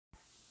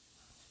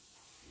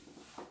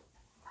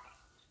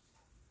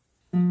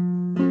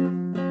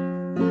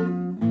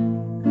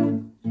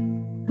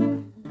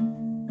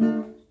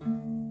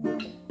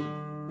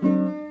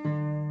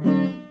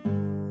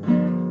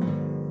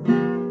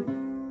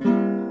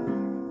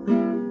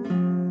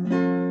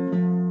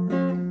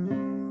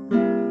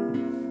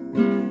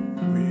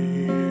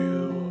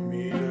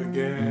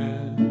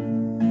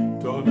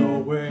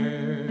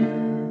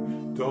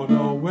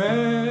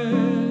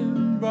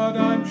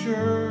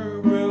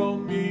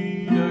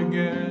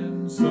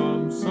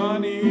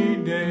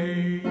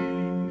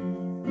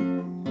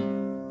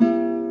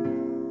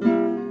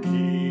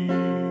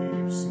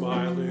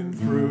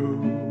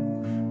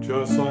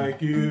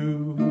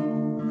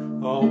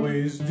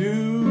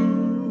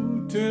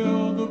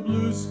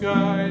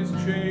skies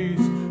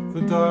chase the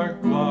dark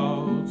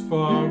clouds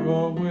far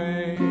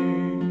away.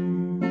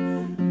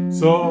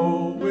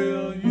 So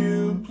will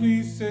you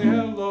please say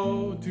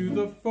hello to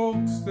the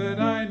folks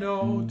that I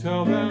know?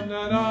 Tell them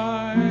that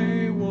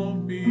I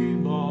won't be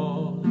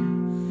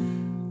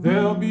long.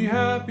 They'll be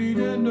happy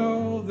to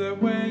know that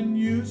when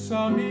you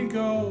saw me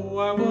go,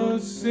 I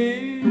was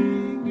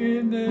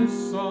singing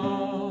this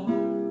song.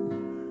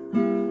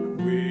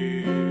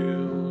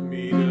 We'll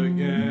meet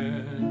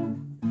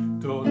again,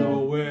 don't know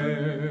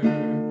where,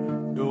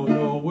 don't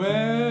know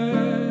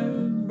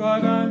when,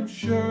 but I'm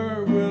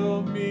sure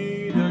we'll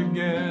meet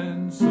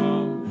again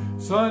some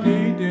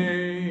sunny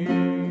day.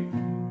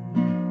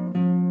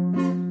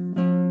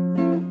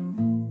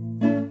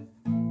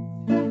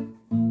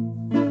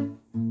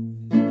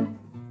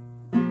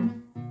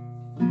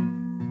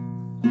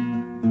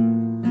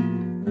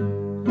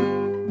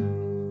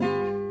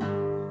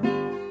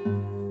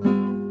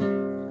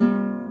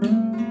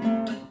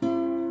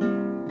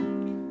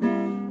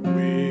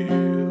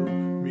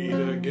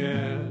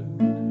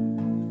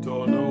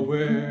 Don't know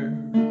where,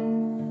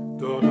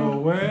 don't know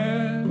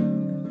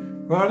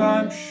when, but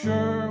I'm sure